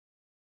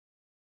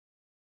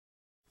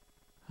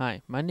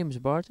Hi, my name is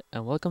Bart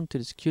and welcome to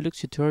this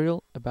Cuelux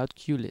tutorial about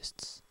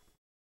Cuelists.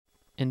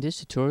 In this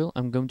tutorial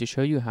I'm going to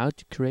show you how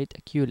to create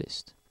a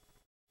Cuelist.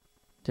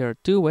 There are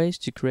two ways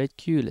to create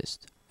Cuelist.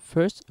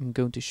 First I'm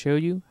going to show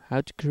you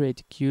how to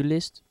create a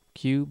Cuelist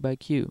queue by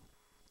queue.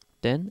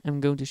 Then I'm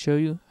going to show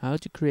you how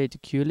to create a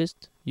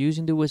Cuelist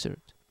using the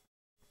wizard.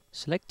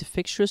 Select the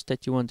fixtures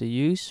that you want to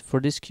use for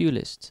this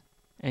Cuelist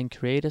and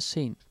create a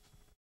scene.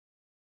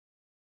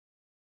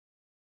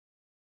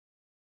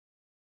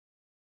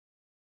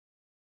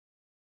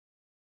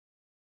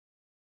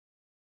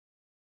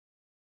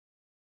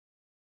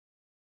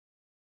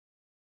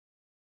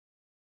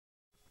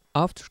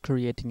 After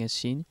creating a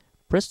scene,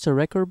 press the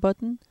record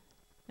button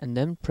and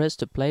then press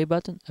the play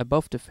button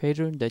above the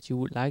fader that you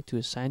would like to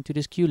assign to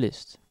this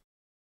Cuelist.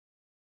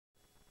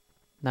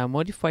 Now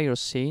modify your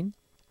scene,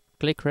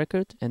 click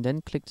record and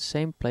then click the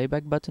same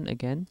playback button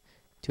again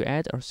to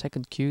add our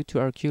second cue to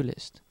our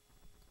Cuelist.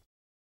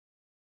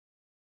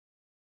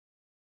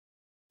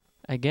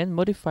 Again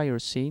modify your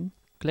scene,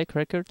 click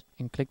record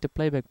and click the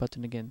playback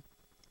button again.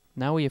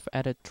 Now we have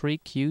added 3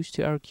 cues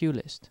to our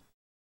Cuelist.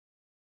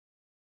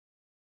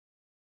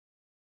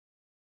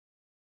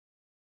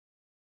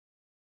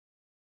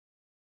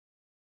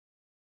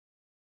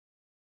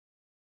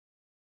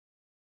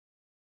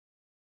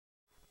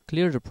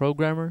 Clear the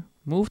programmer,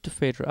 move the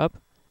fader up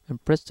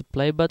and press the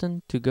play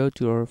button to go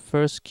to our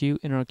first cue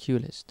in our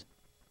Cuelist.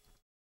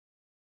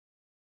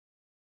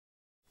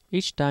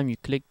 Each time you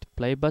click the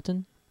play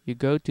button, you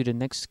go to the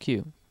next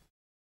cue.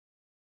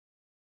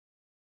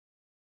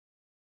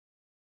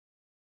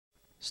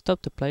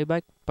 Stop the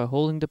playback by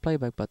holding the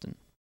playback button.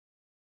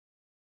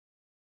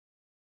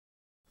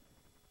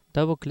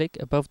 Double click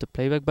above the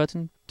playback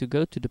button to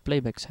go to the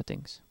playback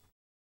settings.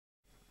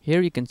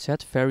 Here you can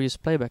set various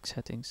playback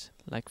settings,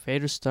 like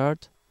fader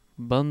start,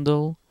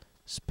 bundle,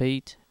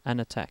 speed and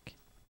attack.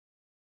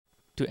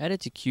 To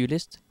edit the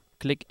Cuelist,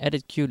 click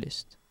Edit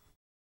Cuelist.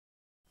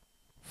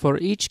 For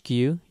each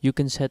cue, you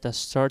can set a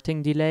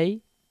starting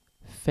delay,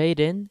 fade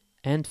in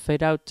and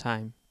fade out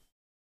time.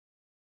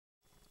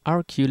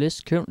 Our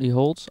Cuelist currently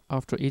holds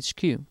after each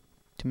cue.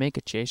 To make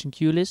a chasing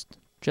Cuelist,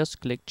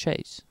 just click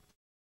Chase.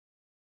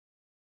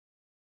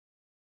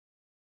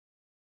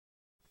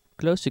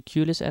 Close the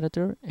Cuelist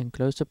editor and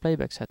close the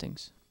playback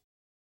settings.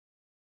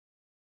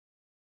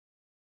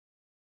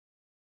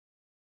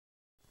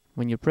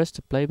 When you press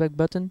the playback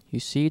button, you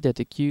see that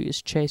the cue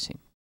is chasing.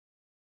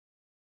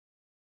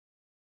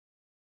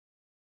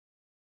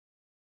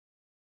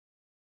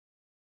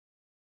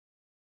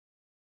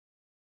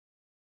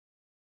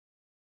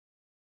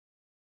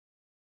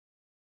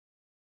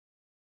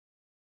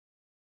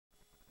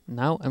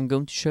 Now I'm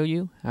going to show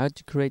you how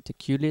to create the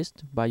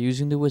Cuelist by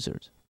using the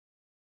wizard.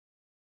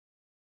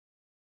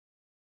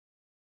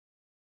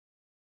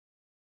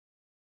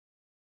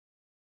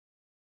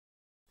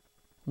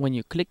 When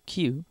you click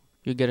Queue,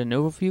 you get an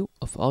overview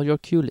of all your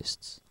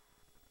Cuelists.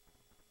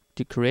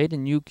 To create a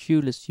new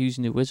Cuelist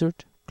using the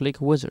wizard, click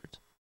Wizard.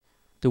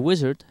 The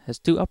wizard has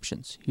two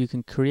options. You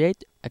can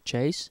create a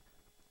chase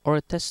or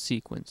a test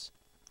sequence.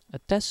 A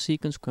test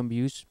sequence can be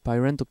used by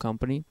a rental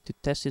company to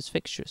test its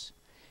fixtures.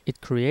 It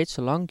creates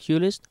a long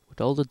Cuelist with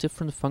all the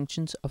different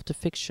functions of the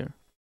fixture.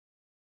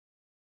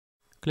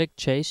 Click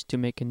Chase to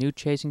make a new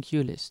chasing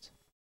Cuelist.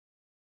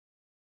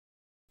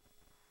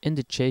 In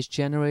the chase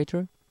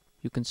generator,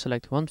 you can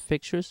select one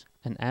fixture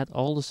and add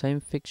all the same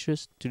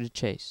fixtures to the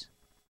chase.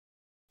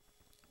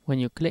 When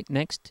you click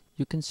Next,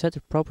 you can set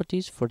the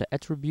properties for the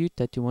attribute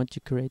that you want to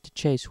create the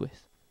chase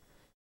with.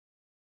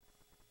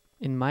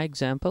 In my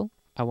example,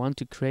 I want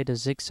to create a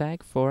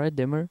zigzag for a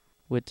dimmer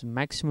with a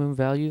maximum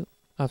value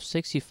of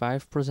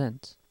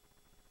 65%.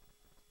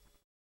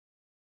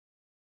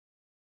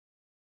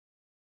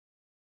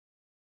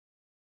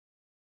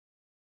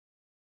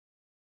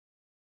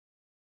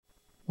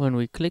 When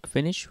we click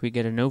Finish, we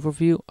get an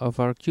overview of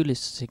our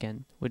Cuelists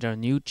again with our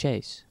new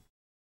chase.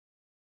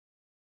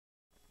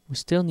 We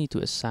still need to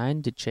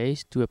assign the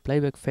chase to a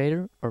playback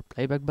fader or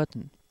playback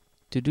button.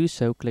 To do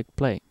so, click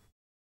Play.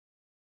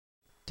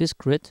 This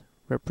grid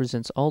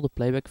represents all the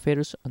playback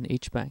faders on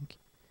each bank.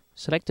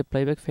 Select the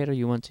playback fader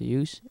you want to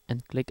use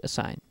and click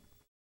Assign.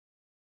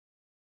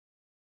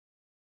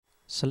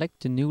 Select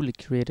the newly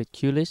created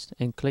Cuelist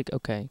and click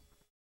OK.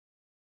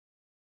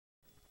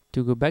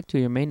 To go back to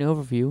your main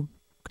overview,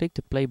 click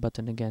the play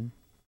button again.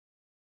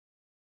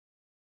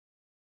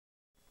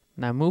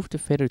 Now move the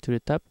fader to the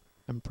top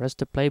and press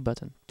the play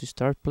button to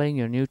start playing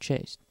your new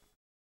chase.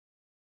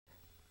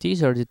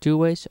 These are the two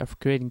ways of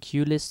creating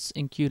Cuelists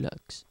in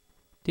Cuelux.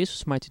 This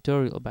was my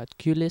tutorial about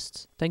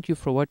Cuelists. Thank you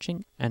for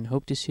watching and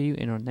hope to see you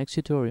in our next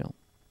tutorial.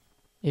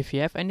 If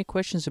you have any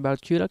questions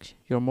about Cuelux,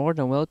 you're more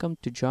than welcome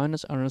to join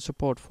us on our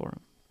support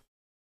forum.